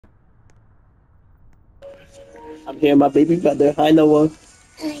I'm here, my baby brother. Hi, Noah.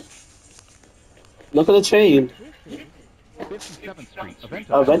 Hi. Look at the train. This is 57th Street, Aventa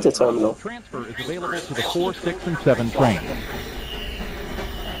Oh, Terminal. Venta Terminal. Transfer is available to the 4, 6, and 7 train.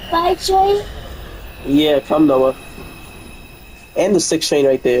 Bye, train. Yeah, come, Noah. And the 6 train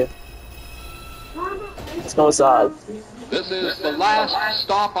right there. Let's go inside. This is the last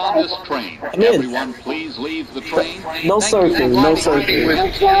stop on this train. Come in. Everyone, please leave the train. No Thank you for surfing, no riding surfing.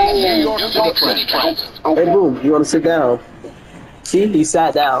 with New York City Transit. Hey, Boom, you want to sit down? See, he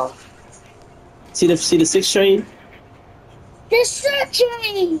sat down. See the 6 train? This is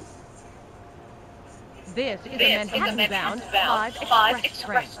train. This is a Manhattan-bound 5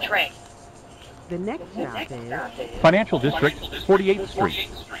 Express train. The next stop is Financial District, 48th Street.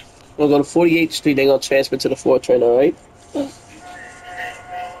 We'll go to 48th Street. They're going to transfer to the 4 train, all right?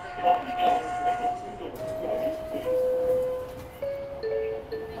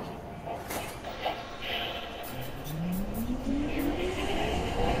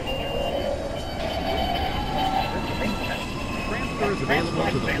 Transfer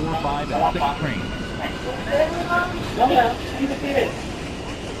is available to the 4, 5, and 6 train.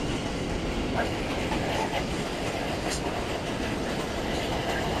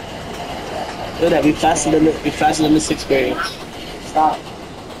 Look at that. We faster than the 6th train. Stop.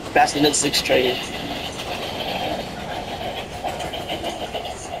 Faster than the 6th train.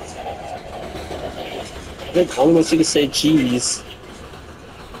 Look, only want you to say cheese.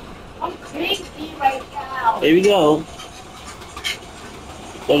 I'm crazy right now. Here we go.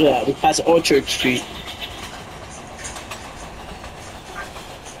 Look at that. We passed Orchard Street.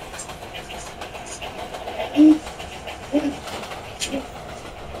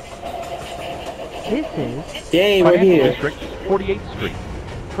 this is Yay, we're Financial here. District, 48th Street.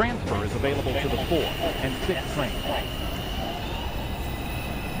 Transfer is available to the 4 and 6 train.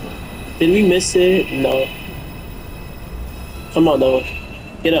 Did we miss it? No. Come on, Noah.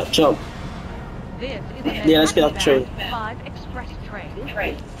 Get up, jump. this is a Yeah, let's get off the train. Manhattan-bound 5 Express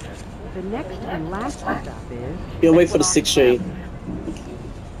train. The next and last stop is We'll wait for the 6th train.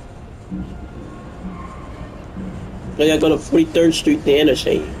 We gotta go to 43rd Street, the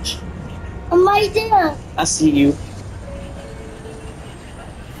interchange. I'm right there. I see you.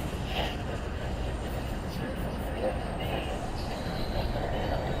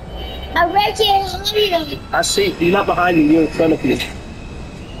 I'm right here. I see. You're not behind me. You're in front of me.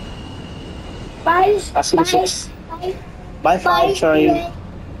 Bye. I see the 6. Bye. Bye, 5 train.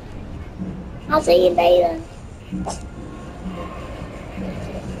 I'll see you later.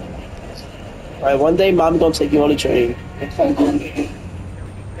 Alright, one day Mom's gonna take you on the train.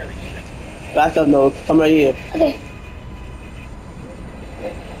 Back up, Noah. Come right here. Okay.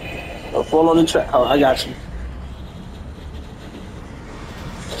 Don't fall on the track. Oh, I got you.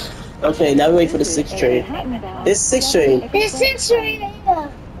 Okay, now we wait for the 6th train. This 6th train. This is train right here.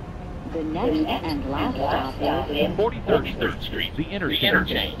 The next and last stop is 43rd Street, the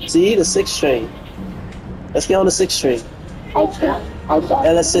interchange. See, the 6th train. Let's get on the 6th train.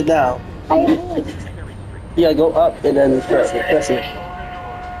 And let's sit down. Yeah, go up and then press it. Press it.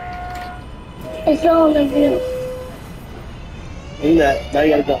 It's all of you. Do that. Now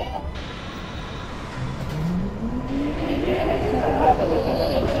you gotta go.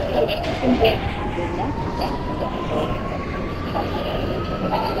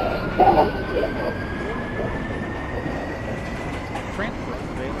 Transfer is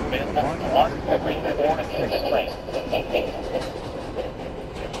available to the 1, 4, and 6 train.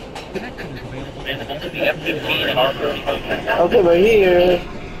 Connection is available to the F-15 and R-35. Okay, we're here.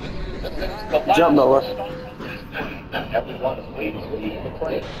 Jump, Noah.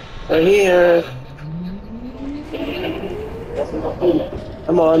 We're here.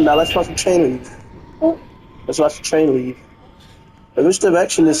 Come on, now let's watch the train leave. Let's watch the train leave. But which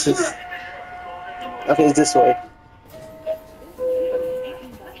direction is this? Okay, it's this way.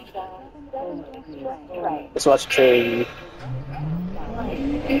 Let's watch the train leave.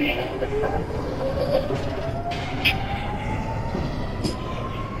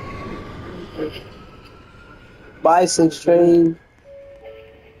 Bye, 6 train.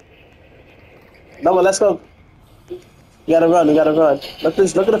 No, but let's go. You gotta run, you gotta run. Look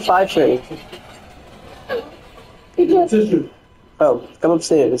at the 5 train. Oh, come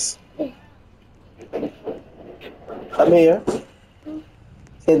upstairs. Come here.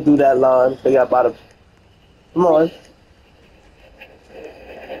 Can't do that long. They got bottom. Come on.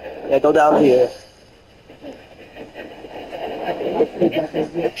 Yeah, go down here.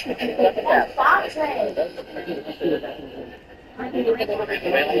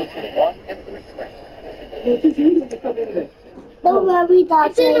 Don't worry,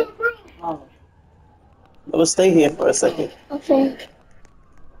 Doctor. gonna stay here for a second. Okay.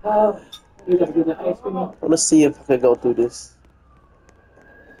 I'm gonna see if I can go through this.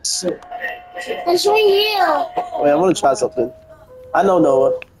 It's right here. Wait, I want to try something. I know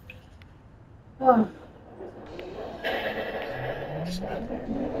Noah.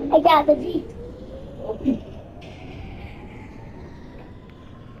 I got the beat.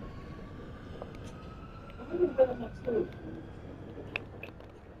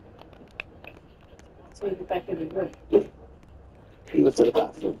 He went to the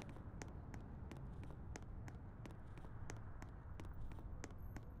bathroom.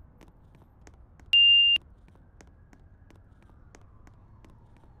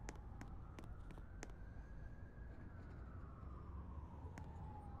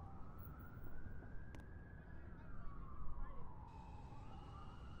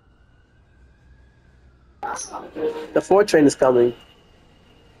 The 4 train is coming.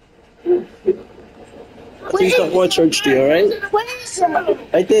 I think it's the 4 Church Street, alright? Where is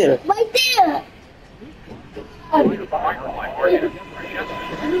it? Right there. Right there.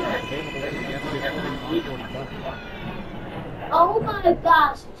 Oh my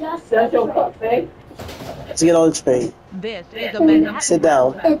gosh, just Let's get on the train. This is a Manhattan Sit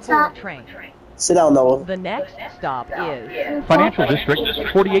down. it's a train. Sit down, Noah. The next stop is Financial District,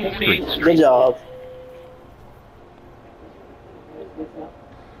 48th Street. Good job.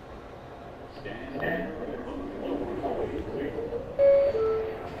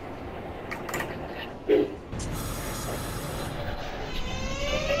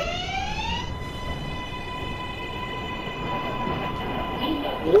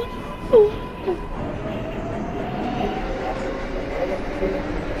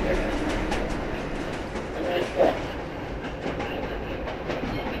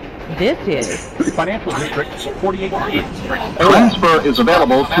 This is Financial District, 48th Street. Transfer is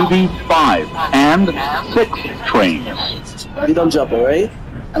available to the 5 and 6 trains. You don't jump, alright?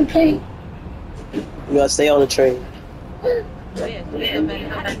 okay. You gotta stay on the train. this is a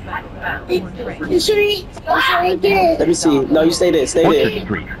Manhattan train. It's right there. Let me see. No, you stay there. Stay Orchard there.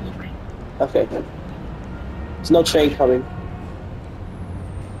 Street. Okay. There's no train coming.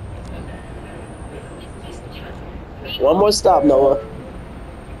 One more stop, Noah.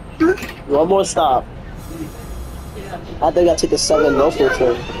 One more stop. I think I take the 7 local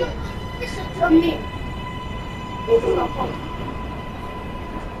train.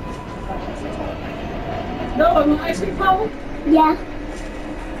 Yeah.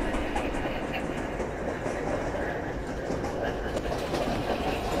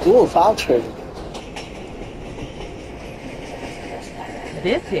 Ooh, 5 train.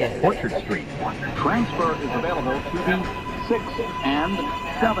 This is Orchard Street. Transfer is available to the 6 and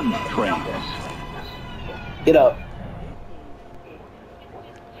 7 trains. Get up.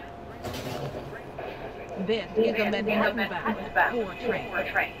 this is a Manhattan bound 4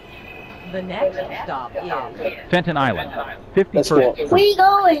 train. The next stop is Fenton Island, Let's go. 51st. Where you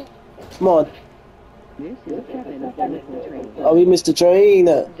going? Come on. This is 7 local train. Oh, we missed the train.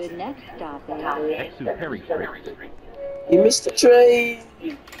 The next stop is Exit Perry Street. You missed the train.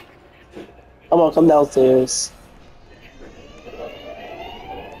 Come on, come downstairs.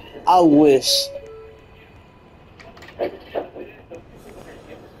 I wish.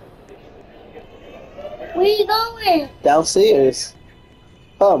 Where you going? Downstairs.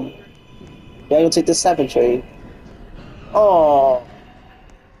 Come. You gotta go take the 7 train. Oh.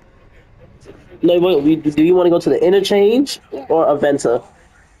 No, wait, do you want to go to the interchange or Aventa?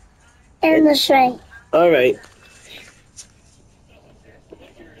 In the train. Alright.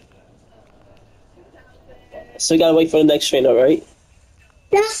 So you gotta wait for the next train, alright?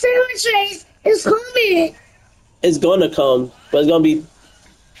 That 7 train is coming. It's gonna come, but it's gonna be.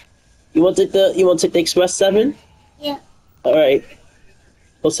 You want to take the Express 7? Yeah. Alright.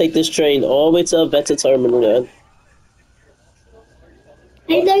 We'll take this train all the way to Aventa Terminal then.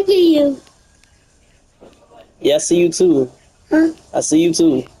 I look at you. Yeah, I see you too. Huh? I see you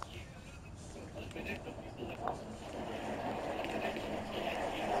too.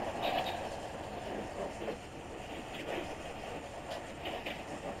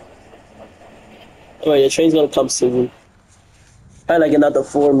 Alright, the train's gonna come soon. Probably like another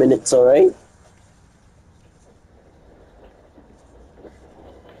 4 minutes, alright?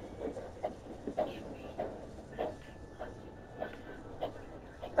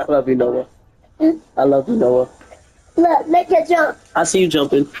 I love you, Noah. Hmm? I love you, Noah. Look, make a jump. I see you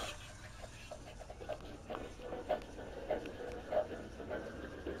jumping.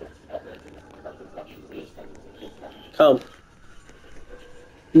 Come.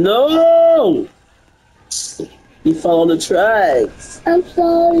 No! You fell on the tracks. I'm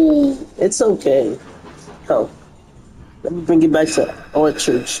sorry. It's okay. Oh, let me bring you back to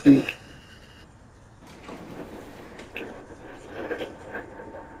Orchard Street.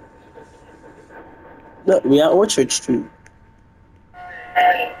 No, we are Orchard Street.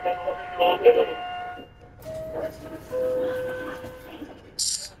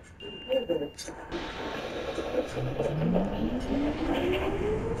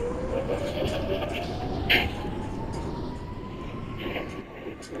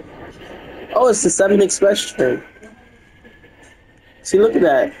 Oh, it's the 7 Express train. See, look at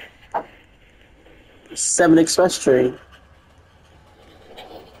that. 7 Express train.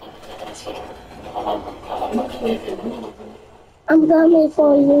 I'm coming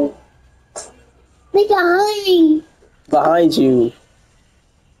for you. Look behind me. Behind you.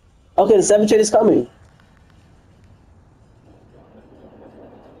 Okay, the 7 train is coming.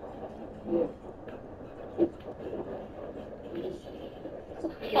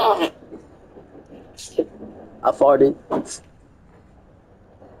 I farted.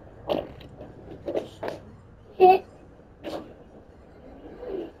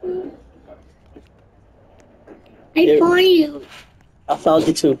 I found you. I found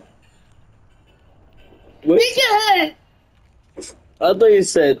you too. What? Look at her. I thought you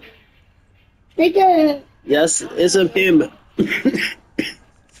said, Look at her. yes, it's a him.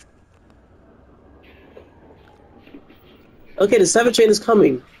 Okay, the 7 train is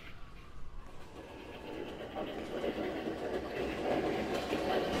coming.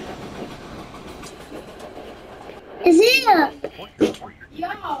 It's here.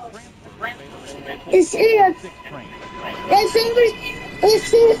 It's here.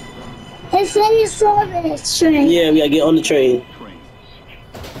 It's in the service train. Yeah, we gotta get on the train.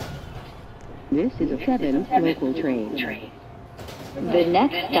 This is a 7 local train. The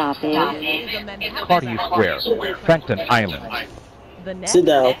next stop is Cartier Square, Fenton Island. The next Sit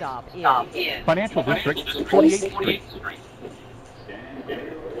down. stop is Financial District, 48th Street.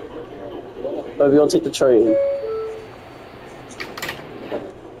 But we gonna take the train.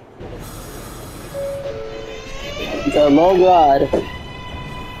 We got a long ride.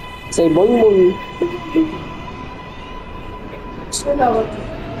 Say boing boing.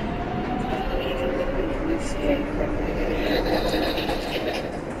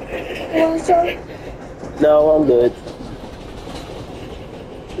 No, I'm good.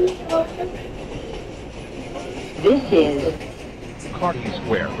 this is Cartier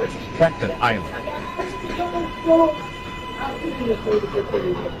Square, Fenton Island.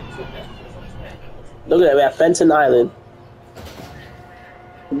 Look at that, we have Fenton Island.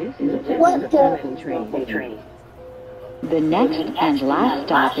 this is a 7 What the? local train. The next and last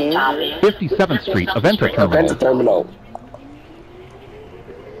stop is 57th Street, Aventa Fenton Terminal. Terminal.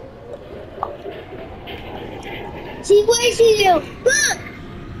 See, where's he? Look.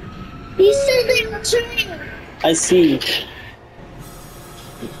 He's still in the train. I see.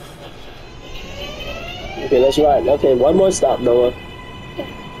 Okay, let's ride. Okay, one more stop, Noah.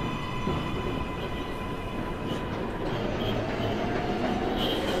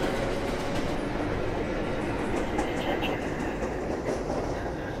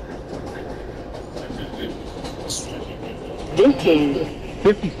 this is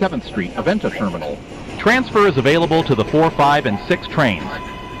 57th Street, Aventa Terminal. Transfer is available to the 4, 5, and 6 trains.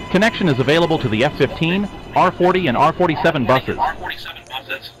 Connection is available to the F-15, R-40, and R-47 buses.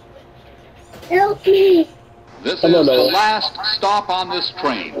 Help me. This Come on, is the Noah. last stop on this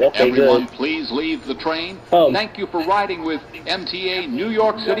train. Okay, Everyone, good. please leave the train. Oh. Thank you for riding with MTA New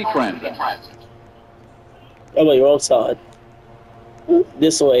York City Transit. Oh, wait, wrong side.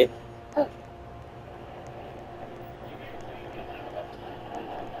 This way.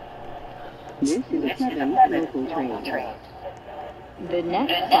 this is a 7 local train. The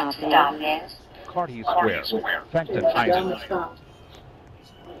next stop is Cartier Square, Fenton Island.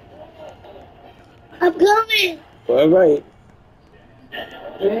 I'm coming. All right.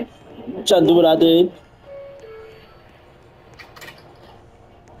 Trying to do what I did.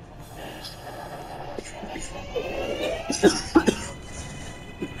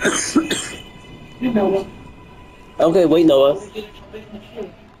 Okay, wait, Noah.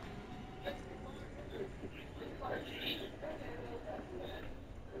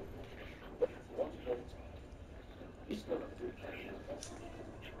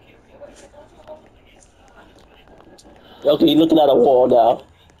 Okay, you're looking at a wall now.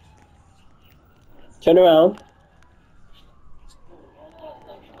 Turn around.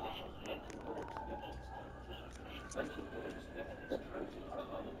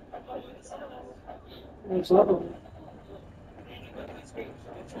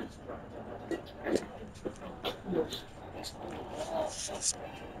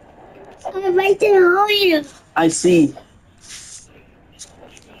 I'm right there on you. I see.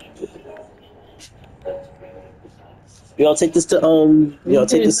 Y'all take this to y'all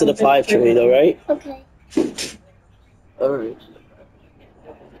take this to the 5 train, alright? Okay. Alright.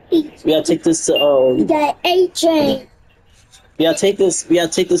 We gotta take this to You got 8 train. we gotta take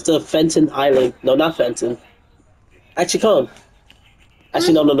this to Fenton Island. No, not Fenton. Actually come.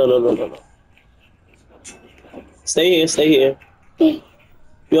 Actually no. Stay here.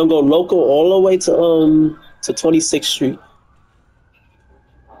 We're gonna go local all the way to 26th Street.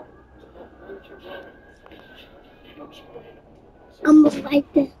 I'm gonna fight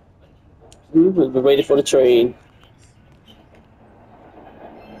this. We're waiting for the train.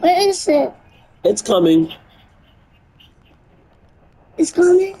 Where is it? It's coming. It's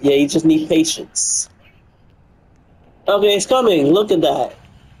coming? Yeah, you just need patience. Okay, it's coming. Look at that.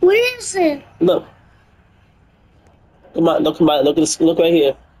 Where is it? Look. Come on, look at this. Look right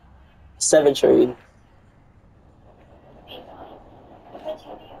here. 7 train.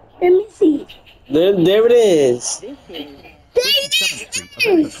 Let me see. There it is. 7th Street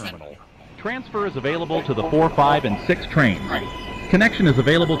Aventa Terminal. Transfer is available to the 4, 5, and 6 trains. Connection is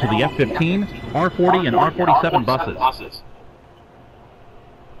available to the F-15, R-40, and R-47 buses.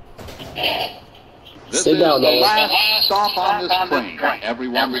 This Sit is down, the Noah. last stop on this train.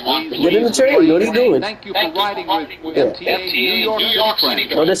 Everyone, please Get in the train. What are you doing? Thank you for riding with MTA New York City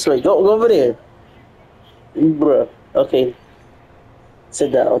train. Go this way. Go over there. Bruh. Okay.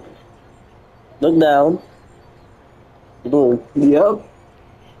 Sit down. Look down. Boom. Yep.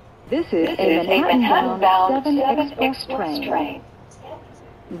 This is a Manhattan-bound 7 express train.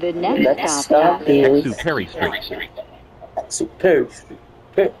 The next stop is Exu Perry Street. Perry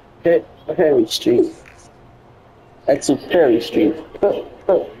Street. Perry Street. Exit Perry Street.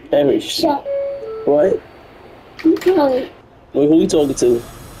 Perry Street. Shut. What? I'm calling. Wait, who you talking to?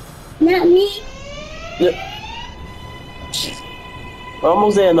 Not me. We're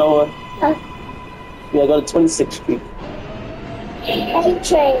almost there, Noah. Uh, We gotta go to 26th Street. 8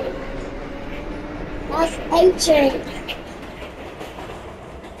 train. That's 8 train.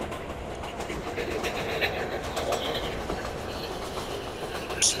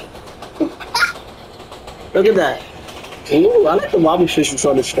 Look at that. Ooh, I like the wobbly fishes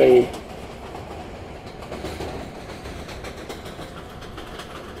on the train.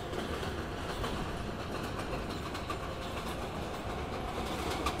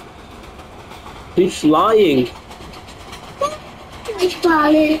 He's flying. I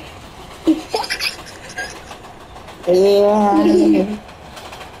followed. Yeah.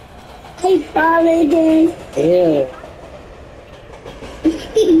 I followed it. Yeah.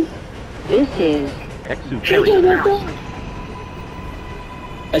 this is Exu Perry Street.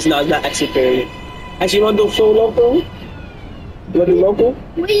 Actually, no, it's not actually Perry. Actually, you wanna do full local? You wanna do local?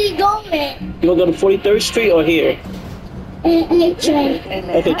 Where you going? You wanna go to 43rd Street or here? 8 train.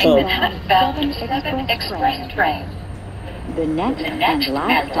 Okay, come. Manhattan-bound 7 express train. The next and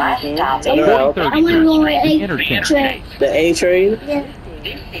last stop is Turn around. 43rd I wanna go on Street, 8 interchange. train. The A train? Yeah.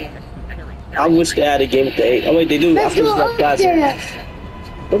 I wish they had a game with the A. Oh wait, they do. I Let's think go it's like up classic. there.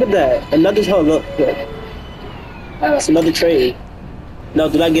 Look at that. Another home. Look. It's another train. No,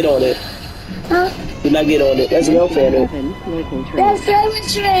 do not get on it. Huh? Do not get on it. That's welfare. 7 local train. That's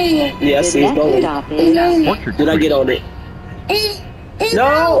 7 train. Yeah, I The see it's next going. stop is Orchard Do not Street. get on it. And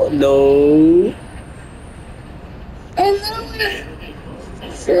No, no. And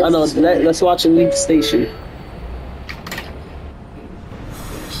I know. Let's watch him leave the station.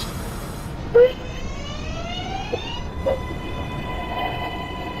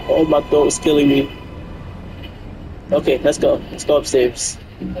 Oh, my throat is killing me. Okay, let's go. Let's go upstairs.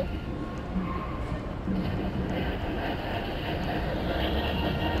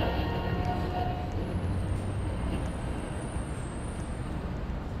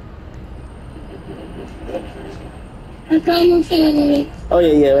 I got my family. Oh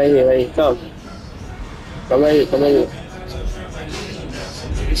yeah, right here. Come. Come right here.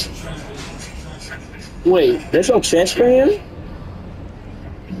 Wait, there's no transfer here?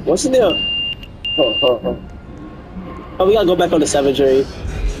 What's the deal? Oh, we gotta go back on the 7 train.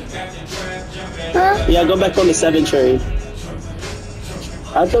 Huh? Yeah, go back on the 7 train.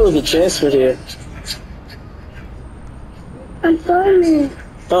 I thought it was a transfer here. I'm coming.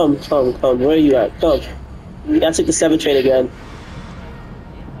 Come. Where are you at? Come. You gotta take the 7 train again.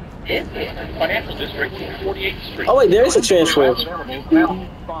 Financial District, 48th Street. Oh wait, there is a transfer.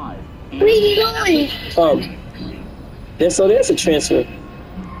 Where you going? There's a transfer.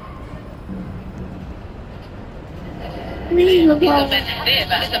 Where you going?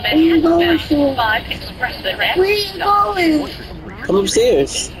 Where you going to? Where you going? Come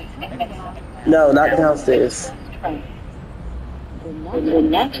upstairs. No, not downstairs. The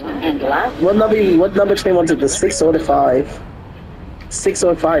next and last What number train was it? The 6 or the 5? 6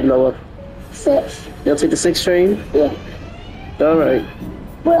 or 5, Noah? 6. You'll take the 6 train? Yeah. Alright.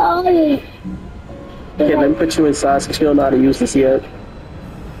 Where are you? Okay, let me put you inside since you don't know how to use this yet.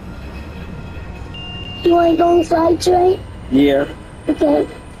 You want to go inside train? Yeah. Okay.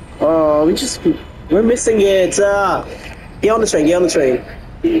 Oh, we're missing it. Get on the train, get on the train.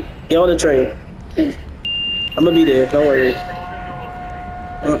 Get on the train. I'm gonna be there, don't worry.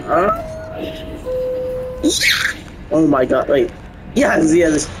 Oh my god, wait. Yes.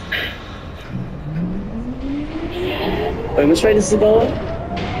 Wait, which train is it going?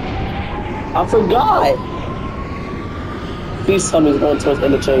 I forgot. Please tell me he's going towards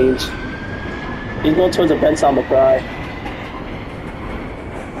interchange. He's going towards the Benson McBride.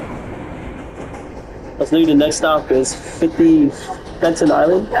 Let's leave. The next stop is 50 Benton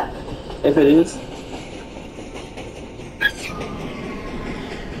Island, if it is.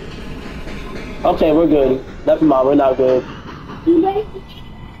 Okay, we're good. Never mind, we're not good.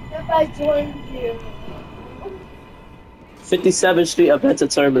 If I join you. 57th Street of Benton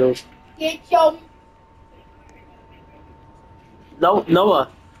Terminal. Get your... No, Noah.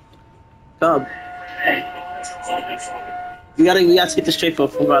 Come. We gotta take this straight for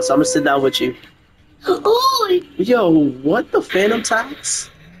us. I'm gonna sit down with you. Oh! Yo, what the Phantom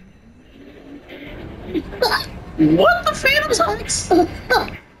Tax? What the Phantom Tax?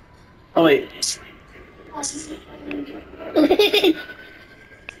 Oh wait.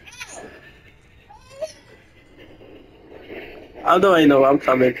 I don't know. I'm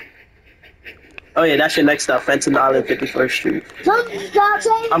coming. Oh yeah, that's your next stop, Fenton Island, 51st Street.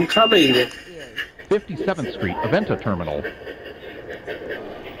 I'm coming. 57th Street, Aventa Terminal.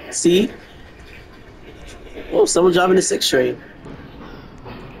 See? Oh, someone driving the 6 train.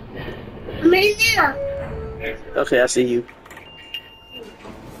 I'm in there. Okay, I see you.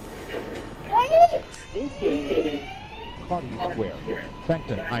 Carty Square,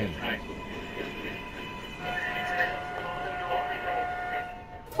 Fenton Island.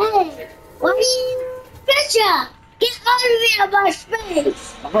 Hey, what are you? Fisher, get out of here, my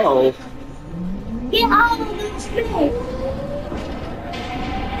space. Oh. Get out of my space.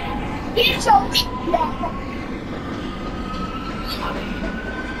 Get your feet back.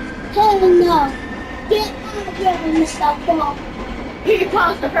 Hell no. Get out of here, Mr. Paul. Here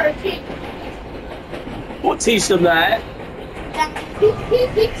comes the hurricane. We'll teach them that. He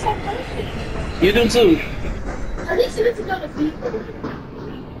thinks I'm hurricane. You do too. At least he doesn't go to people.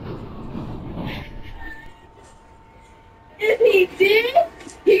 If he did,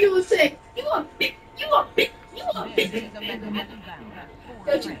 he would say, you a bitch, you a bitch, you a bitch.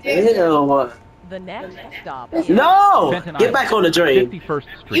 Don't you dare. Ew. The next stop is No! Fenton Get back on the train. 51st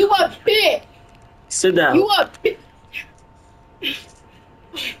Street. You a bitch. Sit down. You a bitch.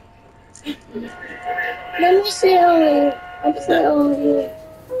 Let me sit on you. I'm sit on you.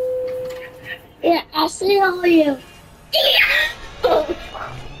 Yeah, I sit on you.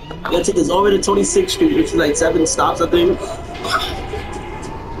 Let's take this over to 26th Street, which is like 7 stops, I think.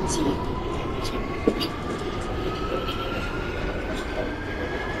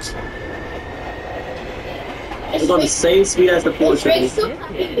 It's on the same speed as the 4 train.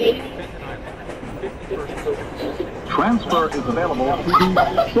 Transfer is available to the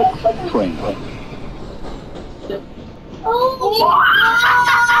 6th train. Oh,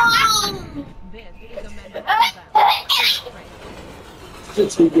 this is Amendment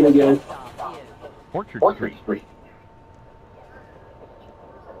Just speaking again. Orchard Street.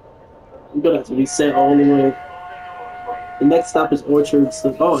 You're gonna have to reset all the way. The next stop is Orchard.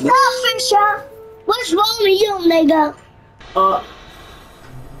 Oh, no. Fisher, what's wrong with you, nigga?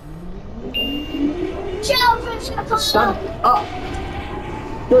 Chill, Fisher, come Shut on. up.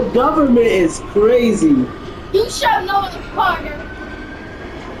 The government is crazy. You should know the partner.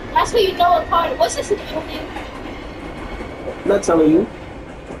 That's what you know a partner. What's his name? I'm not telling you.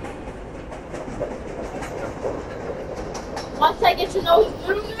 Once I get to know his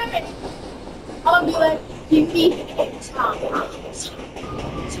little name, I'm gonna be like, give me time.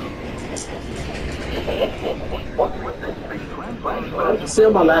 Sit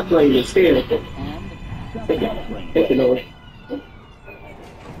on my lap playing this here. Take it over.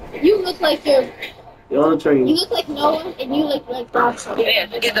 You look like You're on the train. you look like Noah, and you look like Boston.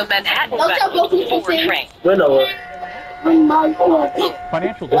 This is the Manhattan Don't tell both people Vancouver things. train. We're Noah. I'm like that.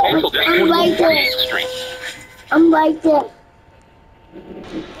 Financial District, I'm like 48th that. Street. I'm like that.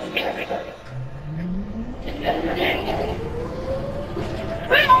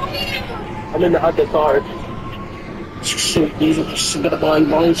 I'm in the other car. Shit, these are sugar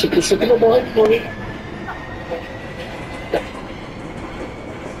boing, sugar boing.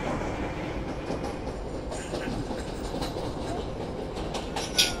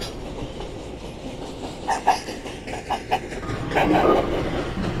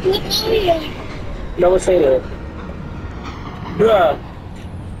 No one's saying that. Bruh.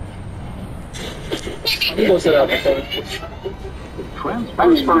 You go sit down.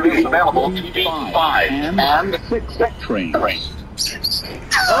 Transfer is available to the 5 and 6 trains.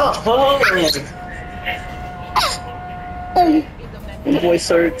 Oh, voice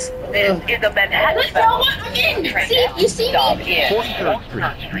hurts. This is the Manhattan Bound train. You see Stop me? in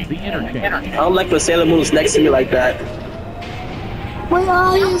 43rd Street, the interchange. I don't like when Sailor Moon is next to me like that. Where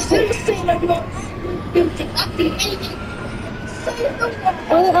are you?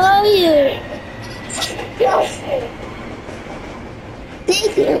 Where are you?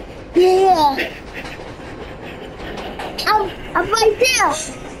 Thank you. Yeah. I'm right there.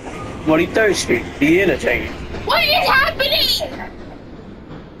 43rd Street, the interchange. What is happening?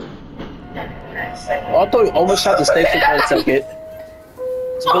 Oh, I thought we almost shot the station for a second.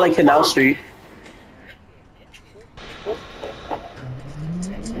 It's more like Canal Street.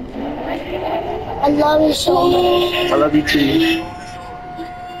 I love you so much. I love you too.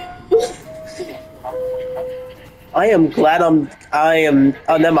 I am glad I am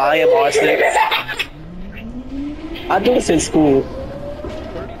R6. I do this in school.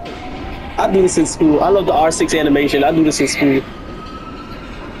 I love the R6 animation. I do this in school.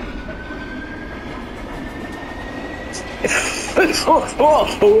 Look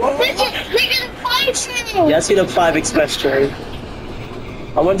at the 5 train. Yeah, I see the 5 express train.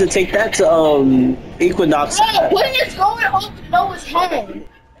 I wanted to take that to Equinox. Hey, what is going on with Noah's head?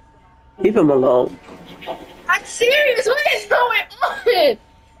 Leave him alone. I'm serious. What is going on?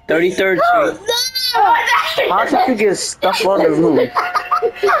 33rd Oh, Street. no! How did you get stuck on the roof?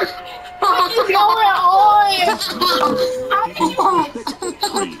 What is going on?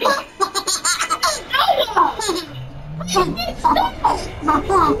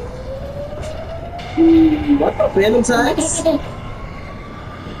 What the Phantom Tax?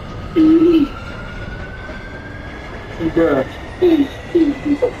 Bruh.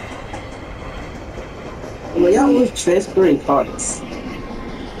 Well, y'all always transferring cards.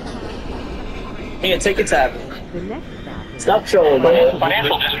 Here, take your tab. The next stop is Stop trolling, man.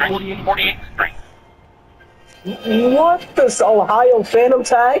 Financial District, 48th Street. What? This Ohio Phantom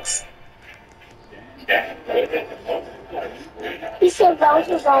Tax? He said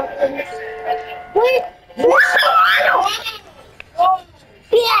vouchers on things. Wait.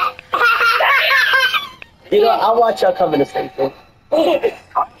 Yeah. You know, I'll watch y'all come in the station.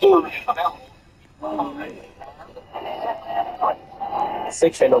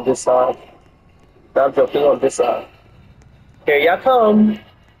 Six train on this side. Now I'm joking on this side. Here y'all come.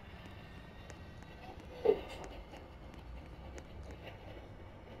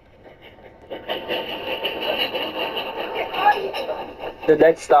 The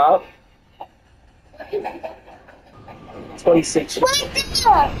next stop. 26. Right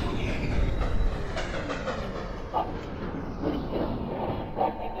there.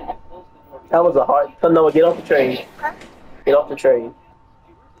 That was a hard. No, get off the train. Get off the train.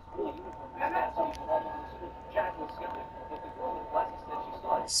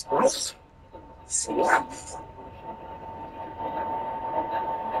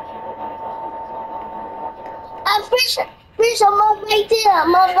 I'm fish, I'm up right there.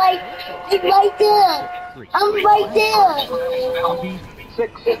 I'm up right there. I'm right there.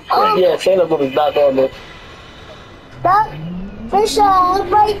 Yeah, Sailor Moon is not normal. That Fisher, I'm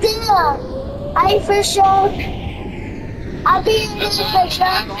right there. Hi, Fisher. I'll be in this Fisher.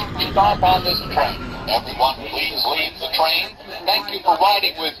 Stop on this train. Everyone, please leave the train. Thank you for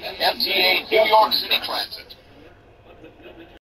riding with MTA New York City Transit.